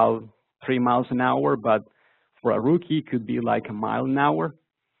is about 3 miles an hour, but for a rookie, it could be like a mile an hour.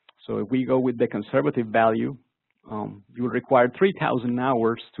 So if we go with the conservative value, you will require 3,000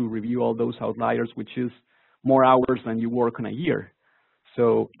 hours to review all those outliers, which is more hours than you work on a year.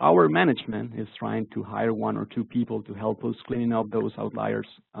 So our management is trying to hire 1 or 2 people to help us cleaning up those outliers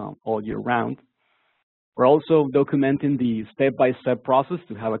all year round. We're also documenting the step-by-step process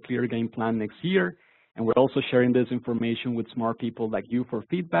to have a clear game plan next year, and we're also sharing this information with smart people like you for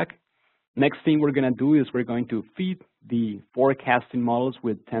feedback. Next thing we're going to do is we're going to feed the forecasting models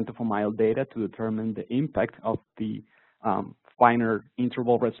with tenth of a mile data to determine the impact of the finer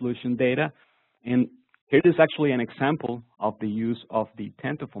interval resolution data. And here is actually an example of the use of the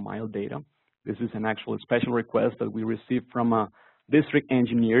tenth of a mile data. This is an actual special request that we received from a district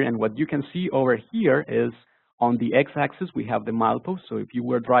engineer. And what you can see over here is on the x-axis, we have the milepost. So if you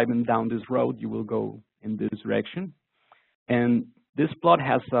were driving down this road, you will go in this direction. And this plot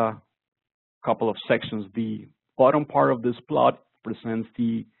has a couple of sections. The bottom part of this plot presents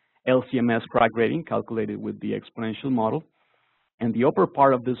the LCMS crack rating calculated with the exponential model. And the upper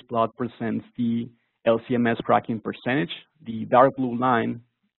part of this plot presents the LCMS cracking percentage. The dark blue line,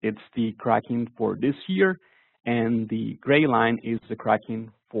 it's the cracking for this year, and the gray line is the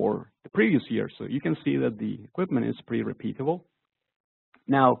cracking for the previous year. So you can see that the equipment is pretty repeatable.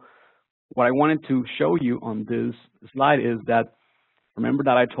 Now, what I wanted to show you on this slide is that, remember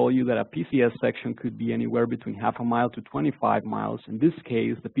that I told you that a PCS section could be anywhere between half a mile to 25 miles. In this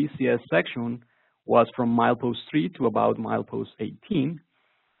case, the PCS section was from milepost 3 to about milepost 18,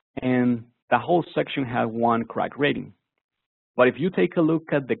 and the whole section had 1 crack rating. But if you take a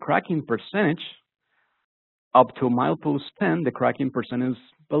look at the cracking percentage, up to milepost 10, the cracking percent is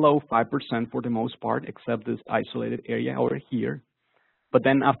below 5% for the most part, except this isolated area over here. But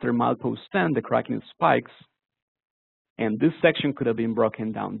then after milepost 10, the cracking spikes, and this section could have been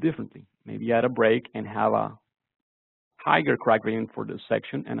broken down differently. Maybe add a break and have a higher crack rating for this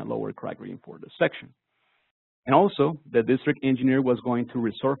section and a lower crack rating for this section. And also, the district engineer was going to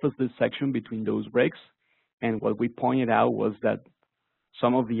resurface this section between those breaks. And what we pointed out was that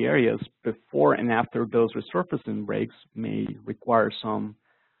some of the areas before and after those resurfacing breaks may require some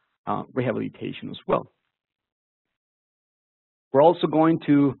rehabilitation as well. We're also going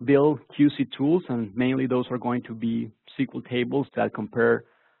to build QC tools, and mainly those are going to be SQL tables that compare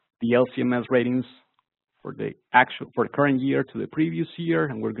the LCMS ratings for the current year to the previous year,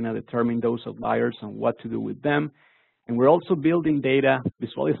 and we're going to determine those outliers and what to do with them. And we're also building data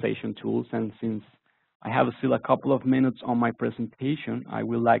visualization tools, and since I have still a couple of minutes on my presentation, I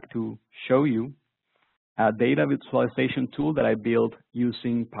would like to show you a data visualization tool that I built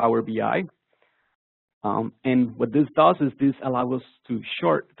using Power BI. And what this does is this allows us to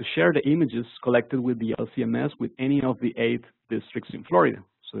share the images collected with the LCMS with any of the 8 districts in Florida.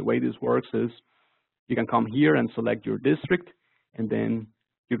 So the way this works is you can come here and select your district, and then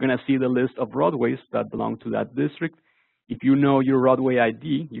you're going to see the list of roadways that belong to that district. If you know your roadway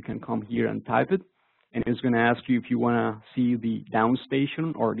ID, you can come here and type it, and it's going to ask you if you want to see the down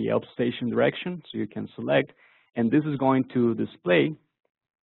station or the up station direction, so you can select. And this is going to display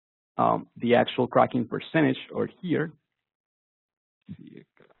the actual cracking percentage over here.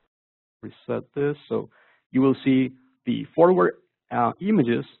 Reset this. So you will see the forward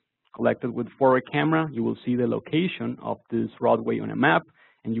images collected with forward camera. You will see the location of this roadway on a map,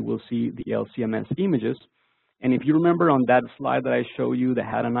 and you will see the LCMS images. And if you remember on that slide that I showed you that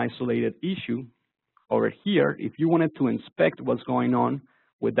had an isolated issue over here, if you wanted to inspect what's going on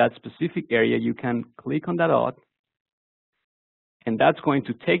with that specific area, you can click on that dot, and that's going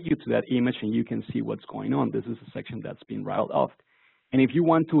to take you to that image, and you can see what's going on. This is a section that's been riled off. And if you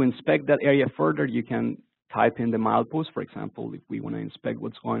want to inspect that area further, you can type in the milepost. For example, if we want to inspect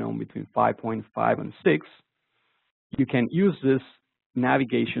what's going on between 5.5 and 6, you can use this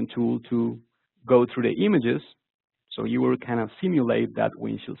navigation tool to go through the images, so you will kind of simulate that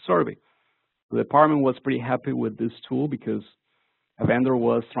windshield survey. The department was pretty happy with this tool because a vendor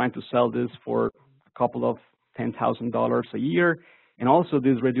was trying to sell this for a couple of $10,000 a year, and also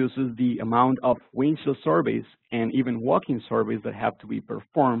this reduces the amount of windshield surveys and even walking surveys that have to be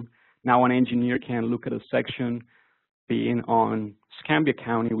performed. Now an engineer can look at a section being on Escambia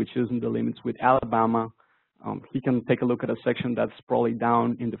County, which is in the limits with Alabama. He can take a look at a section that's probably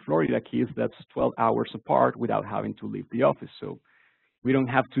down in the Florida Keys that's 12 hours apart without having to leave the office. So we don't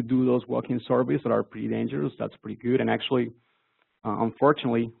have to do those walking surveys that are pretty dangerous. That's pretty good. And actually,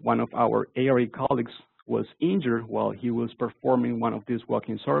 Unfortunately, one of our ARA colleagues was injured while he was performing one of these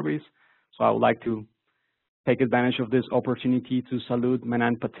walk-in surveys. So I would like to take advantage of this opportunity to salute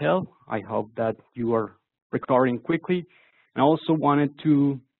Manan Patel. I hope that you are recovering quickly. And I also wanted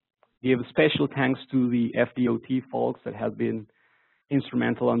to give special thanks to the FDOT folks that have been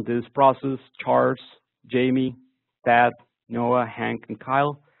instrumental on this process: Charles, Jamie, Pat, Noah, Hank, and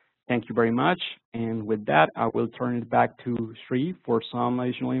Kyle. Thank you very much. And with that, I will turn it back to Sri for some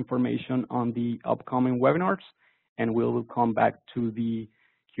additional information on the upcoming webinars, and we'll come back to the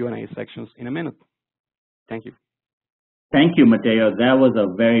Q&A sections in a minute. Thank you. Thank you, Mateo. That was a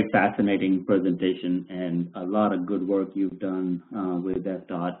very fascinating presentation and a lot of good work you've done with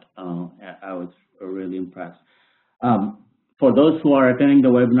FDOT. I was really impressed. For those who are attending the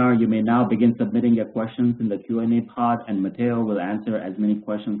webinar, you may now begin submitting your questions in the Q&A pod, and Mateo will answer as many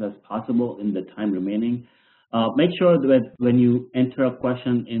questions as possible in the time remaining. Make sure that when you enter a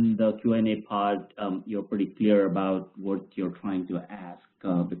question in the Q&A pod, you're pretty clear about what you're trying to ask,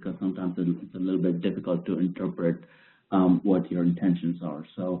 because sometimes it's a little bit difficult to interpret what your intentions are.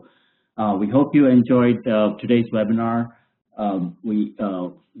 So we hope you enjoyed today's webinar. We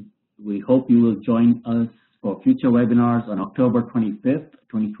hope you will join us for future webinars. On October 25th,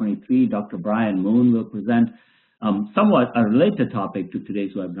 2023, Dr. Brian Moon will present somewhat a related topic to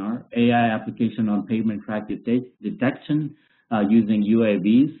today's webinar: AI application on pavement crack detection using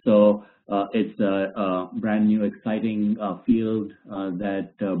UAVs. So it's a brand new, exciting field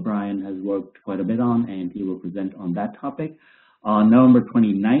that Brian has worked quite a bit on, and he will present on that topic. On November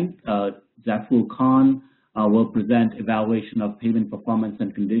 29th, Zaful Khan will present evaluation of pavement performance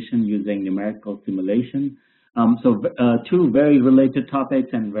and condition using numerical simulation. So two very related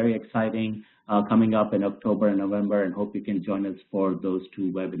topics and very exciting coming up in October and November, and hope you can join us for those two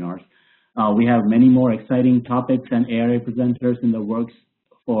webinars. We have many more exciting topics and ARA presenters in the works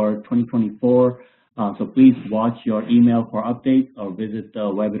for 2024. So please watch your email for updates or visit the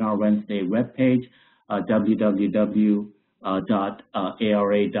Webinar Wednesday webpage,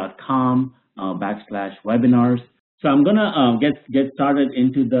 www.ara.com/webinars. So I'm gonna get started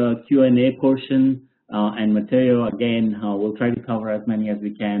into the Q&A portion. And Mateo, again, we'll try to cover as many as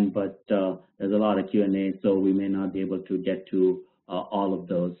we can, but there's a lot of Q&A, so we may not be able to get to all of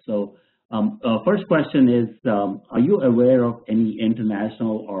those. So first question is, are you aware of any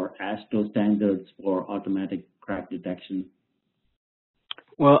international or AASHTO standards for automatic crack detection?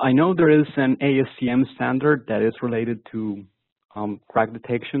 Well, I know there is an ASTM standard that is related to crack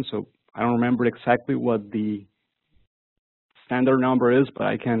detection, so I don't remember exactly what the standard number is, but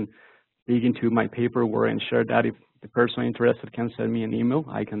I can dig into my paperwork and share that. If the person interested can send me an email,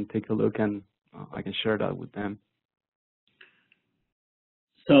 I can take a look and I can share that with them.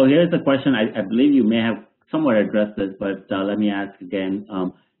 So here's the question. I believe you may have somewhat addressed this, but let me ask again.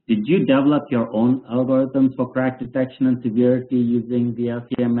 Did you develop your own algorithms for crack detection and severity using the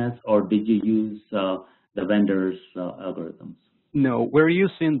LCMS, or did you use the vendor's algorithms? No, we're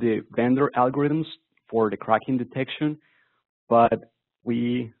using the vendor algorithms for the cracking detection, but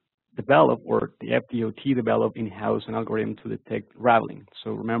we develop, or the FDOT developed in-house an algorithm to detect rattling.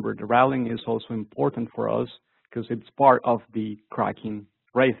 So remember, the rattling is also important for us because it's part of the cracking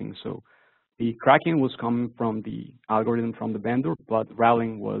rating. So the cracking was coming from the algorithm from the vendor, but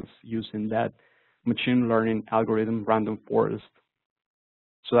rattling was using that machine learning algorithm, random forest.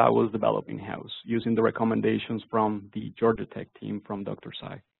 So that was developed in-house using the recommendations from the Georgia Tech team from Dr.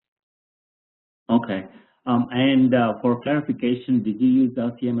 Sai. Okay. And for clarification, did you use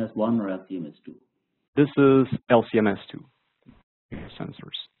LCMS 1 or LCMS 2? This is LCMS 2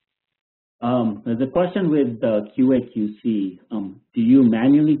 sensors. There's a question with QA/QC. Do you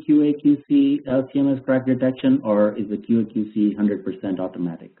manually QA/QC LCMS crack detection, or is the QA/QC 100%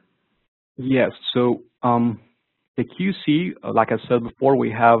 automatic? Yes. So the QC, like I said before,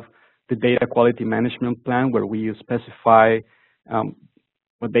 we have the data quality management plan where we specify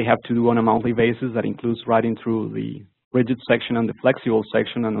what they have to do on a monthly basis. That includes riding through the rigid section and the flexible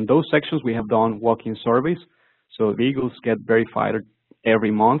section. And on those sections, we have done walk-in surveys. So vehicles get verified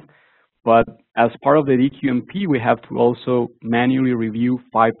every month. But as part of the DQMP, we have to also manually review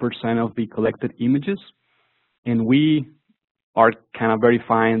 5% of the collected images. And we are kind of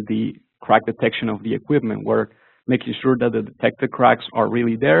verifying the crack detection of the equipment. We're making sure that the detected cracks are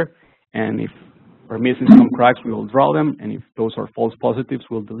really there. And if we're missing some cracks, we will draw them. And if those are false positives,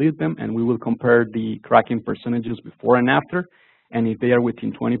 we'll delete them. And we will compare the cracking percentages before and after. And if they are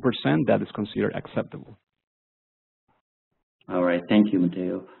within 20%, that is considered acceptable. All right. Thank you,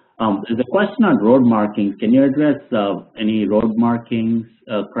 Mateo. There's a question on road markings. Can you address any road markings,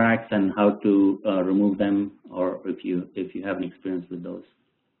 cracks, and how to remove them, or if you have any experience with those?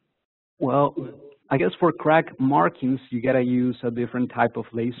 Well, I guess for crack markings, you gotta use a different type of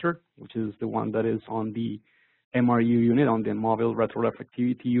laser, which is the one that is on the MRU unit, on the mobile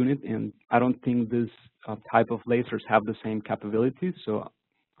retroreflectivity unit, and I don't think this type of lasers have the same capabilities, so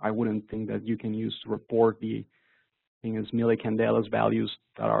I wouldn't think that you can use to report the millicandelas values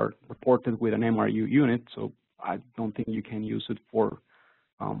that are reported with an MRU unit, so I don't think you can use it for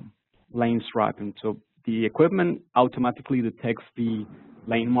lane striping. So the equipment automatically detects the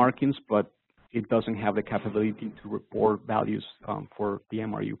lane markings, but it doesn't have the capability to report values for the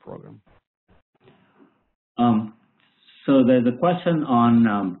MRU program. So there's a question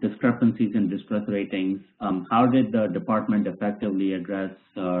on discrepancies in distress ratings. How did the department effectively address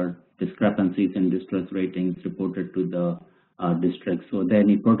discrepancies in distress ratings reported to the district? So are there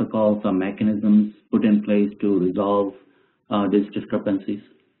any protocols or mechanisms put in place to resolve these discrepancies?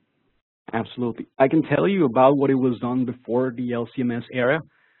 Absolutely. I can tell you about what it was done before the LCMS era.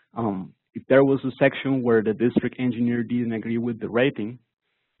 If there was a section where the district engineer didn't agree with the rating,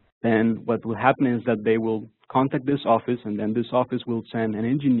 then what will happen is that they will contact this office, and then this office will send an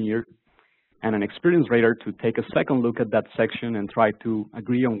engineer and an experienced rater to take a second look at that section and try to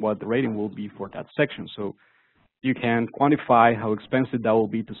agree on what the rating will be for that section. So you can quantify how expensive that will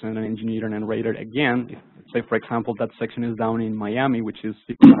be to send an engineer and a rater again. If, say, for example, that section is down in Miami, which is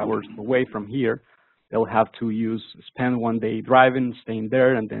 6 hours away from here, they'll have to spend 1 day driving, staying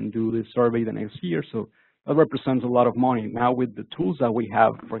there, and then do the survey the next year. So that represents a lot of money. Now with the tools that we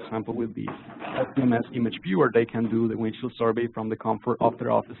have, for example, with the LCMS image viewer, they can do the windshield survey from the comfort of their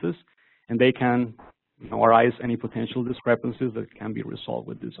offices, and they can arise any potential discrepancies that can be resolved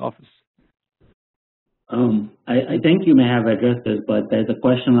with this office. I think you may have addressed this, but there's a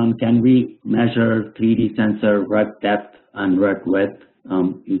question on can we measure 3D sensor rut depth and rut width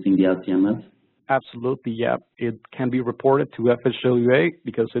using the LCMS? Absolutely, yeah. It can be reported to FHWA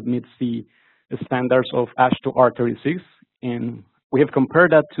because it meets the standards of AASHTO R36, and we have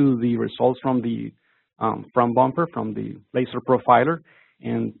compared that to the results from the front bumper, from the laser profiler,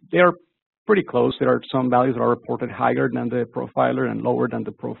 and they are pretty close. There are some values that are reported higher than the profiler and lower than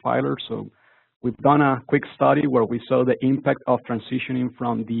the profiler. So we've done a quick study where we saw the impact of transitioning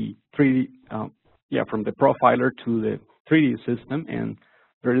from the 3D, from the profiler to the 3D system, and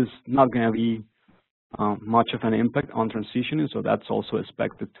there is not going to be much of an impact on transitioning. So that's also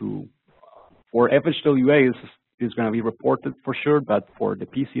expected to, for FHWA, is going to be reported for sure, but for the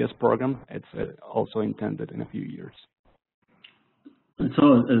PCS program, it's also intended in a few years.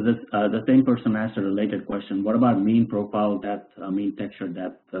 So the same person asked a related question. What about mean profile depth, mean texture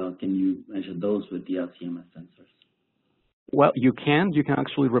depth? Can you measure those with the LCMS sensors? Well, you can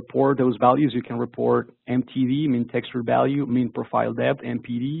actually report those values. You can report MTD, mean texture value, mean profile depth,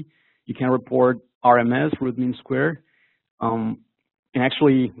 MPD. You can report RMS, root mean square. And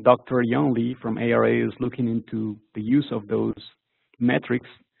actually, Dr. Young Lee from ARA is looking into the use of those metrics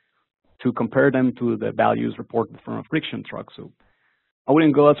to compare them to the values reported from a friction truck. So I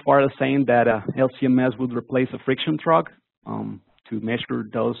wouldn't go as far as saying that LCMS would replace a friction truck to measure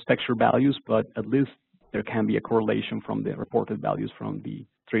those texture values, but at least there can be a correlation from the reported values from the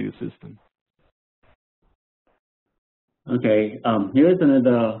 3D system. Okay, here's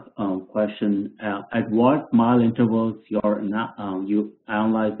another question. At what mile intervals you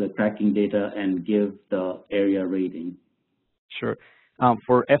analyze the tracking data and give the area rating? Sure.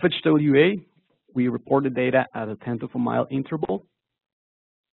 For FHWA, we report the data at a 1/10 of a mile interval,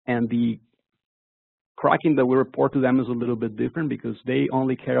 and the cracking that we report to them is a little bit different because they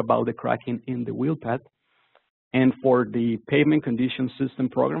only care about the cracking in the wheel pad. And for the pavement condition system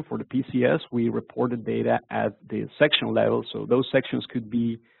program, for the PCS, we reported data at the section level. So those sections could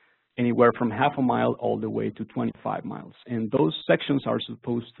be anywhere from 1/2 mile all the way to 25 miles. And those sections are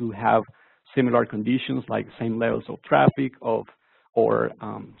supposed to have similar conditions like same levels of traffic or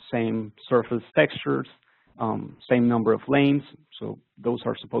same surface textures, same number of lanes. So those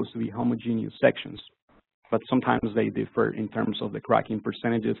are supposed to be homogeneous sections. But sometimes they differ in terms of the cracking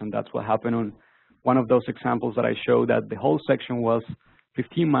percentages, and that's what happened on one of those examples that I showed, that the whole section was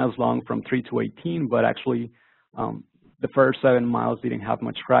 15 miles long from 3 to 18, but actually the first 7 miles didn't have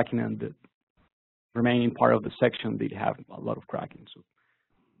much cracking, and the remaining part of the section did have a lot of cracking. So.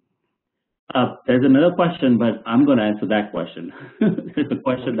 There's another question, but I'm going to answer that question. There's a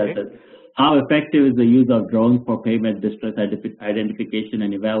question that says, how effective is the use of drones for pavement distress identification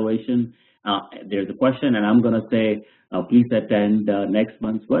and evaluation? There's a question, and I'm going to say please attend next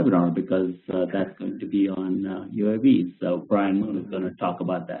month's webinar because that's going to be on UAVs. So Brian Moon is going to talk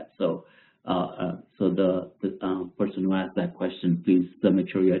about that. So the person who asked that question, please make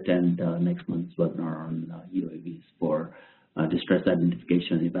sure you attend next month's webinar on UAVs for distress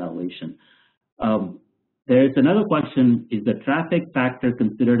identification and evaluation. There's another question, is the traffic factor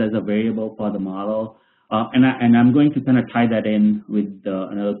considered as a variable for the model? And I'm going to kind of tie that in with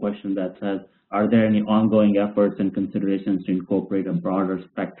another question that says, are there any ongoing efforts and considerations to incorporate a broader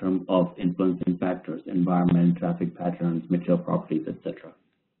spectrum of influencing factors, environment, traffic patterns, material properties, etc.?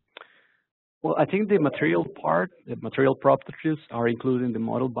 Well, I think the material properties are included in the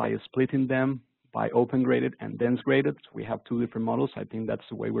model by splitting them by open graded and dense graded. We have two different models. I think that's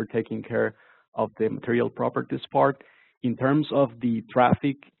the way we're taking care of the material properties part. In terms of the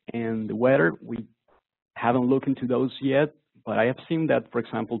traffic and the weather, we haven't looked into those yet, but I have seen that, for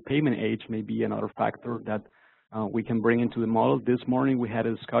example, pavement age may be another factor that we can bring into the model. This morning we had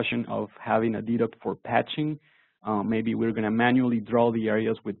a discussion of having a deduct for patching. Maybe we're going to manually draw the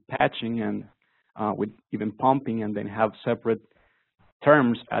areas with patching and with even pumping, and then have separate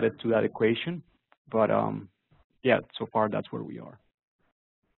terms added to that equation. But yeah, so far that's where we are.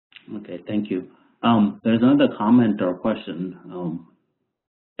 Okay, thank you. There's another comment or question.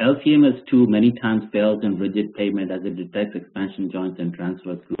 LCMS2 many times fails in rigid pavement as it detects expansion joints and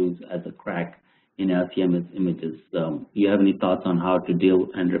transverse grooves as a crack in LCMS images. Do you have any thoughts on how to deal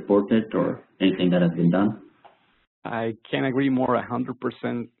and report it, or anything that has been done? I can't agree more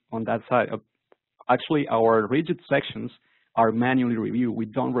 100% on that side. Actually, our rigid sections are manually reviewed. We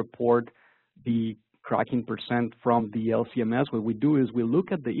don't report the cracking percent from the LCMS. What we do is we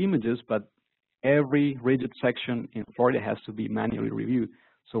look at the images, but every rigid section in Florida has to be manually reviewed.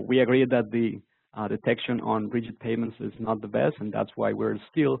 So we agree that the detection on rigid pavements is not the best, and that's why we're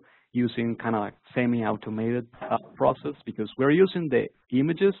still using kind of like semi-automated process, because we're using the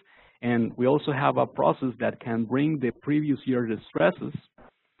images, and we also have a process that can bring the previous year distresses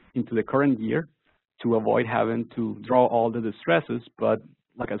into the current year to avoid having to draw all the distresses. But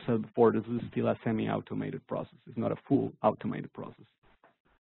like I said before, this is still a semi-automated process. It's not a full automated process.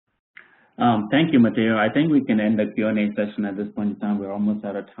 Thank you, Mateo. I think we can end the Q&A session at this point in time. We're almost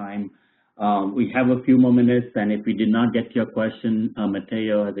out of time. We have a few more minutes, and if we did not get to your question,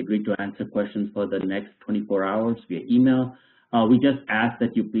 Mateo has agreed to answer questions for the next 24 hours via email. We just ask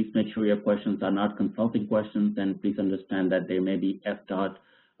that you please make sure your questions are not consulting questions, and please understand that there may be FDOT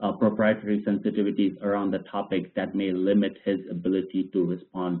proprietary sensitivities around the topic that may limit his ability to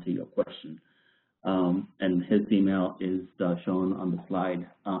respond to your question. And his email is shown on the slide,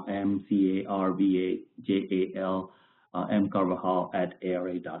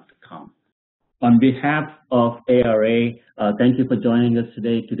 mcarvajal@ara.com. On behalf of ARA, thank you for joining us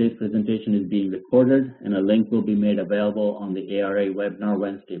today. Today's presentation is being recorded, and a link will be made available on the ARA Webinar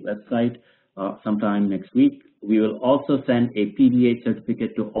Wednesday website sometime next week. We will also send a PDA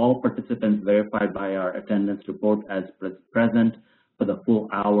certificate to all participants verified by our attendance report as present for the full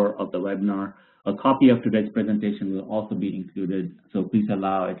hour of the webinar. A copy of today's presentation will also be included, so please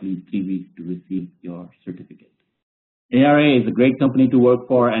allow at least 3 weeks to receive your certificate. ARA is a great company to work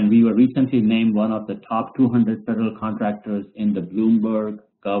for, and we were recently named one of the top 200 federal contractors in the Bloomberg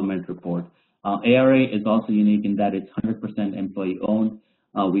Government Report. ARA is also unique in that it's 100% employee-owned.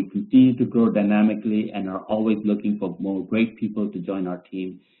 We continue to grow dynamically and are always looking for more great people to join our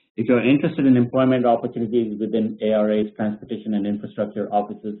team. If you're interested in employment opportunities within ARA's transportation and infrastructure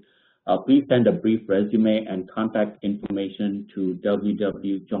offices, please send a brief resume and contact information to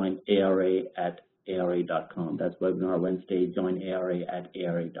www.joinara@ara.com. That's Webinar Wednesday,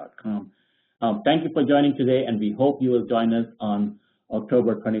 joinara@ara.com. Thank you for joining today, and we hope you will join us on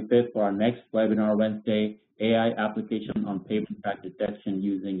October 25th for our next Webinar Wednesday, AI Application on Pavement Crack Detection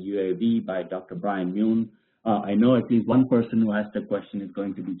Using UAV by Dr. Brian Moon. I know at least one person who asked a question is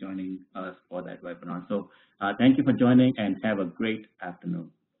going to be joining us for that webinar. So thank you for joining, and have a great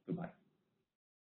afternoon. Goodbye.